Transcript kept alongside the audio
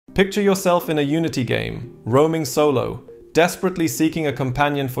Picture yourself in a Unity game, roaming solo, desperately seeking a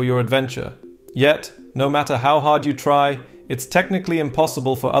companion for your adventure. Yet, no matter how hard you try, it's technically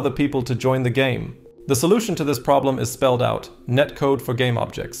impossible for other people to join the game. The solution to this problem is spelled out: Netcode for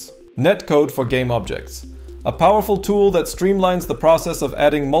GameObjects. Netcode for GameObjects, a powerful tool that streamlines the process of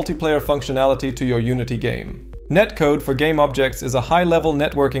adding multiplayer functionality to your Unity game. Netcode for GameObjects is a high-level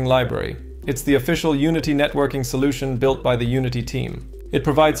networking library. It's the official Unity networking solution built by the Unity team. It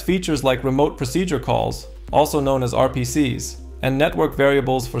provides features like remote procedure calls, also known as RPCs, and network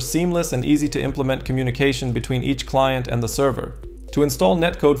variables for seamless and easy-to-implement communication between each client and the server. To install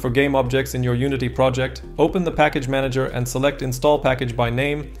Netcode for GameObjects in your Unity project, open the package manager and select Install Package by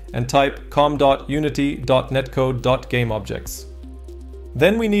name and type com.unity.netcode.gameobjects.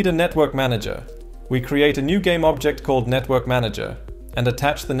 Then we need a network manager. We create a new game object called Network Manager and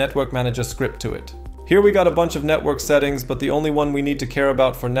attach the Network Manager script to it. Here we got a bunch of network settings, but the only one we need to care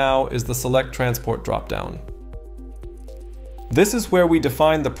about for now is the Select Transport dropdown. This is where we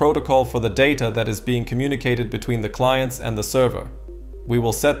define the protocol for the data that is being communicated between the clients and the server. We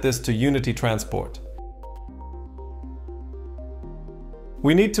will set this to Unity Transport.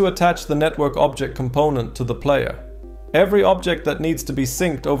 We need to attach the network object component to the player. Every object that needs to be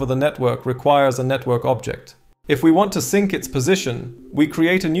synced over the network requires a network object. If we want to sync its position, we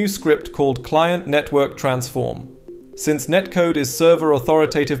create a new script called Client Network Transform. Since netcode is server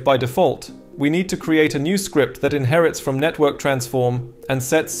authoritative by default, we need to create a new script that inherits from Network Transform and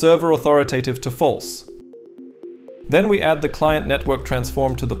sets server authoritative to false. Then we add the Client Network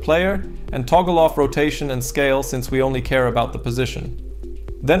Transform to the player and toggle off rotation and scale since we only care about the position.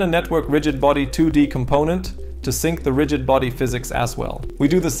 Then a Network Rigid Body 2D component to sync the rigid body physics as well. We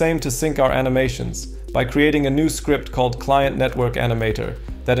do the same to sync our animations by creating a new script called Client Network Animator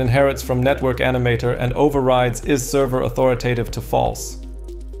that inherits from Network Animator and overrides is server authoritative to false.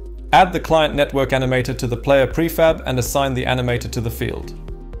 Add the Client Network Animator to the player prefab and assign the animator to the field.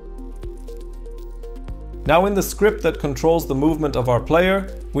 Now in the script that controls the movement of our player,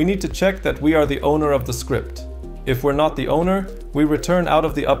 we need to check that we are the owner of the script. If we're not the owner, we return out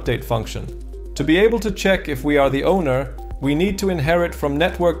of the update function. To be able to check if we are the owner, we need to inherit from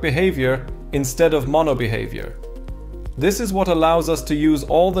network behavior instead of mono behavior. This is what allows us to use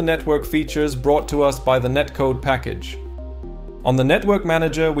all the network features brought to us by the Netcode package. On the Network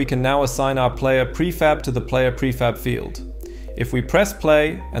Manager, we can now assign our player prefab to the player prefab field. If we press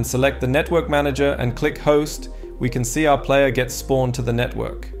play and select the Network Manager and click Host, we can see our player get spawned to the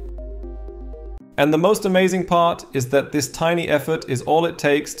network. And the most amazing part is that this tiny effort is all it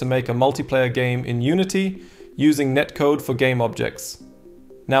takes to make a multiplayer game in Unity using Netcode for GameObjects.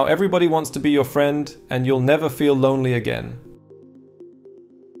 Now everybody wants to be your friend and you'll never feel lonely again.